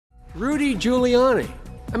Rudy Giuliani.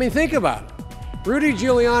 I mean, think about it. Rudy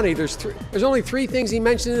Giuliani, there's only three things he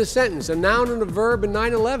mentioned in a sentence, a noun and a verb and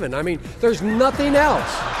 9/11. I mean, there's nothing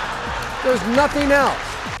else. There's nothing else.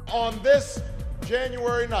 On this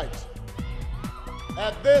January night,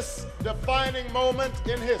 at this defining moment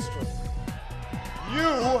in history,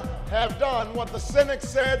 you have done what the cynics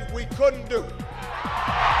said we couldn't do. You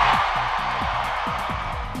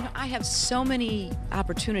know, I have so many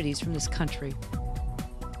opportunities from this country.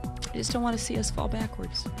 I just don't want to see us fall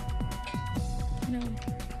backwards. You know,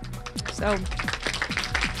 so.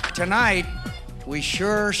 Tonight, we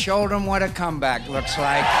sure showed them what a comeback looks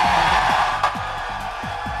like.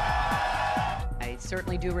 I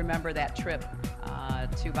certainly do remember that trip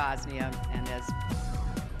to Bosnia, and as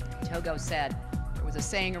Togo said, there was a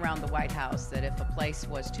saying around the White House that if a place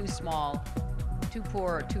was too small, too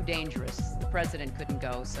poor, or too dangerous, the president couldn't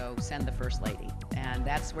go, so send the First Lady. And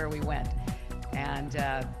that's where we went. And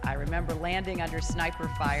I remember landing under sniper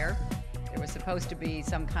fire. There was supposed to be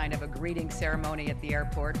some kind of a greeting ceremony at the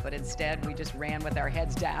airport, but instead we just ran with our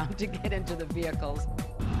heads down to get into the vehicles.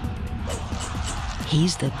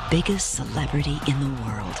 He's the biggest celebrity in the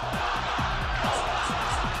world.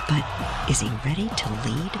 But is he ready to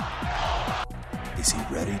lead? Is he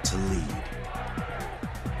ready to lead?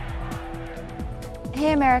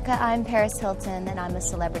 Hey America, I'm Paris Hilton and I'm a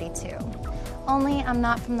celebrity too. Only I'm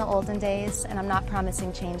not from the olden days and I'm not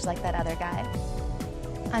promising change like that other guy.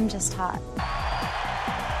 I'm just hot.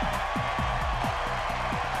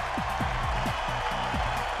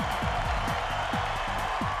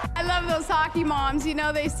 I love those hockey moms. You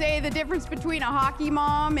know, they say the difference between a hockey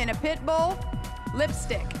mom and a pit bull?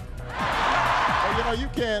 Lipstick. Well, you know, you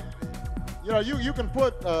can't, you can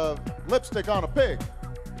put lipstick on a pig.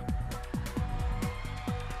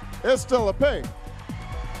 It's still a pig.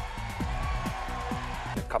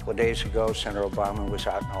 A couple of days ago, Senator Obama was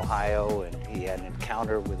out in Ohio, and he had an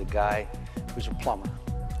encounter with a guy who's a plumber.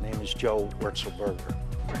 His name is Joe Wurzelberger.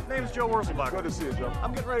 My name is Joe Wurzelbacher. Good to see you, Joe.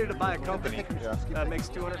 I'm getting ready to buy a company that makes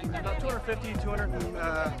about $250,000,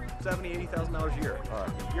 $270,000, $80,000 a year. All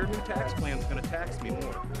right. Your new tax plan is going to tax me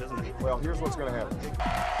more, isn't it? Well, here's what's going to happen.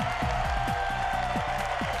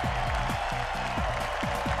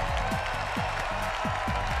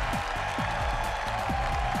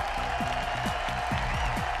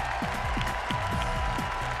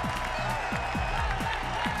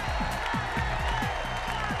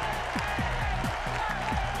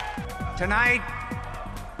 Tonight,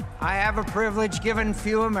 I have a privilege given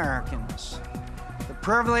few Americans. The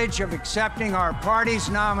privilege of accepting our party's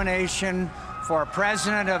nomination for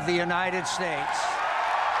President of the United States. A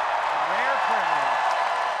rare privilege.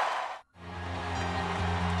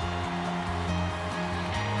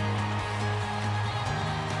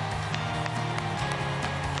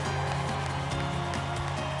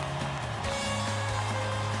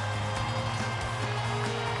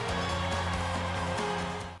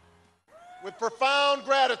 With profound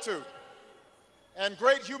gratitude and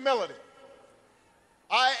great humility,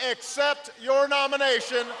 I accept your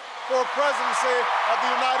nomination for presidency of the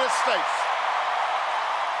United States.